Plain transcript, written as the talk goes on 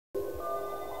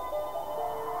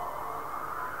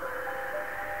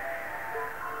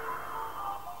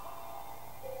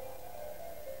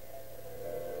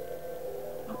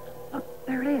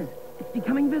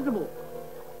becoming visible.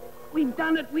 We've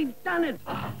done it! We've done it!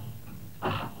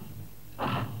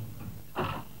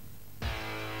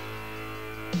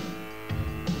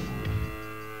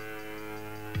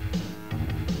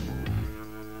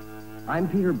 I'm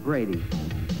Peter Brady.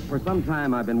 For some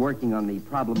time, I've been working on the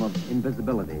problem of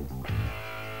invisibility.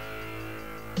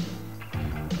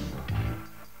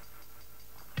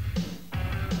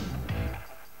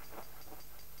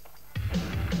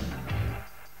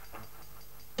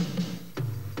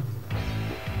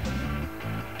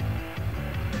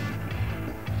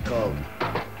 It's called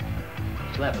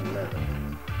slapping leather.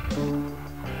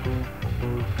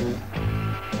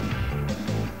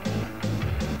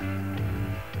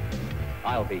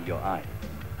 I'll be your eye.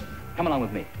 Come along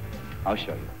with me. I'll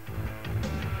show you.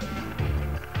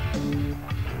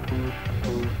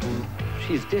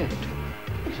 She's dead.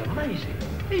 He's amazing.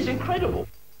 He's incredible.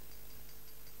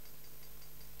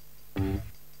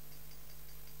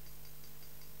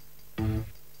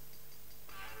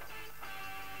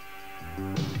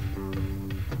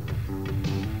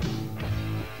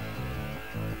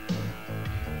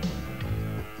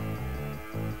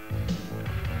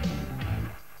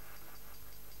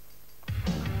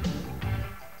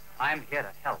 I'm here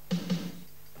to help.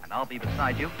 And I'll be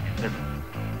beside you invisible.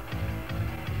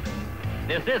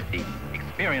 This is the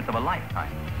experience of a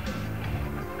lifetime.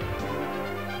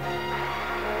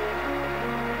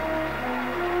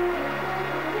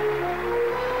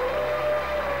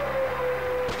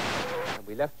 And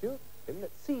we left you.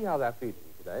 Let's see how they're feeling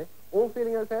today. All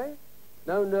feeling okay?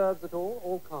 No nerves at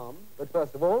all calm. But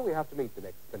first of all, we have to meet the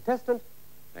next contestant.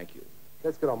 Thank you.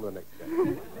 Let's get on with the next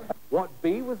game. What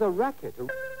B was a racket?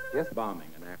 Yes? Bombing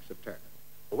and acts of terror.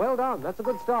 Well done. That's a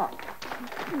good start.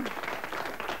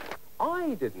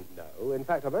 I didn't know, in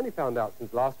fact, I've only found out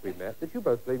since last we met, that you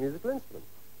both play musical instruments.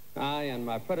 I and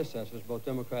my predecessors, both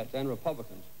Democrats and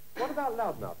Republicans. What about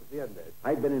loudmouth at the end there?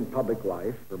 I've been in public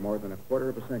life for more than a quarter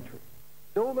of a century.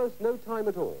 Almost no time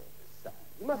at all. Sad.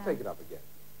 You must take it up again.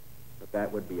 But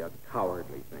that would be a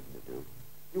cowardly thing to do. Do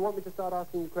you want me to start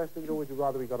asking you questions, or would you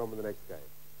rather we got on with the next game?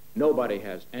 Nobody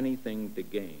has anything to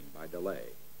gain by delay.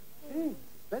 Gee,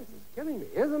 suspense is killing me.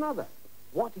 Here's another.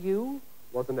 What you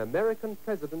was an American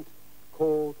president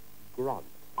called Grant?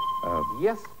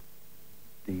 Yes?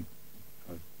 The...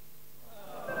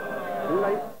 Too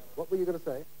late. What were you going to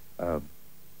say?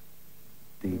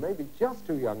 You may be just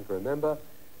too young to remember,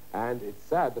 and it's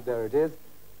sad, but there it is.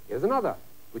 Here's another,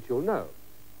 which you'll know.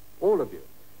 All of you.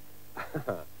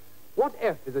 What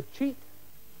F is a cheat?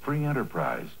 Free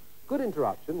enterprise. Good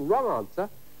interruption. Wrong answer.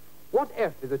 What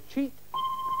F is a cheat?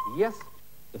 Yes?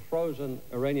 The frozen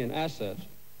Iranian assets.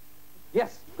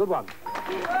 Yes, good one.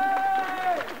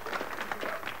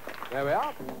 There we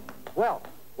are. Well,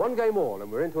 one game all,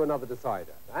 and we're into another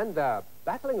decider. And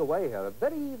battling away here,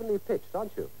 very evenly pitched,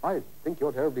 aren't you? I think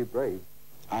you're terribly brave.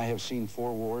 I have seen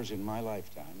 4 wars in my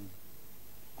lifetime.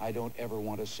 I don't ever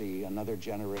want to see another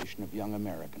generation of young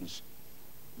Americans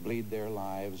bleed their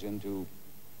lives into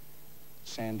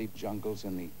sandy jungles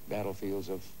in the battlefields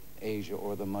of Asia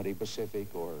or the muddy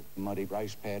Pacific or muddy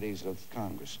rice paddies of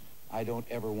Congress. I don't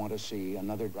ever want to see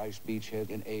another rice beachhead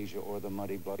in Asia or the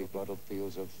muddy, bloody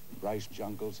battlefields of rice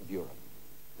jungles of Europe.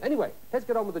 Anyway, let's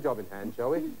get on with the job in hand, shall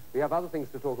we? We have other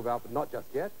things to talk about, but not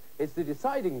just yet. It's the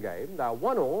deciding game. Now,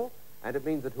 1-1, and it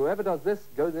means that whoever does this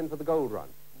goes in for the gold run.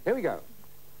 Here we go.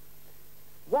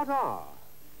 What are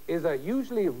is a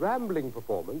usually rambling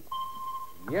performance.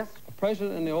 Yes? A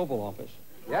president in the Oval Office.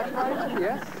 Yes, right?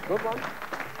 Yes, good one.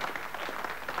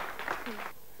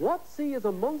 What C is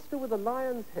a monster with a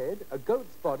lion's head, a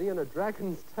goat's body, and a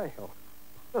dragon's tail?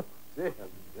 Dear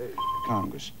me.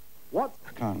 Congress. What?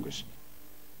 Congress.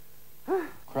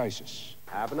 Crisis.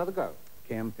 Have another go.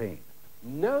 Campaign.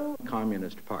 No.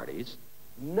 Communist parties.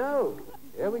 No.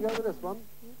 Here we go with this one.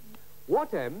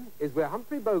 What M is where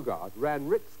Humphrey Bogart ran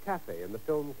Rick's Cafe in the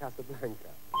film Casablanca?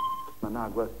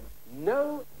 Managua.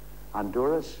 No.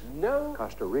 Honduras. No.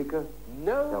 Costa Rica.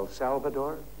 No. El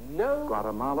Salvador. No.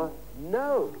 Guatemala.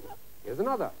 No. Here's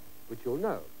another, which you'll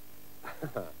know.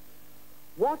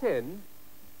 What N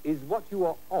is what you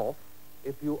are off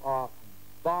if you are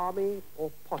balmy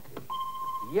or potty?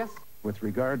 Yes? With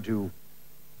regard to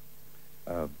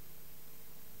with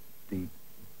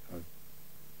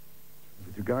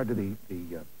regard to the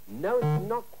No, it's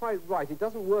not quite right. It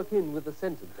doesn't work in with the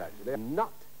sentence, actually.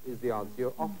 Nut is the answer.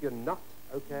 You're off your nut.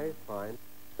 Okay, fine.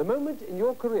 The moment in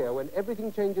your career when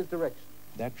everything changes direction.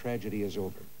 That tragedy is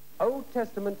over. Old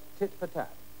Testament tit for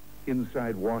tat.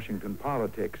 inside Washington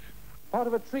politics. Part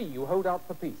of a tree you hold out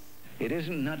for peace. It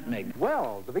isn't nutmeg.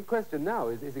 Well, the big question now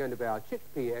is he going to be our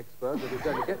chickpea expert that is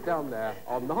going to get down there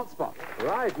on the hot spot?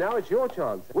 Right, now it's your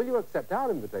chance. Will you accept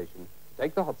our invitation to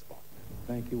take the hot spot?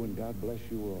 Thank you, and God bless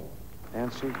you all.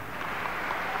 Nancy?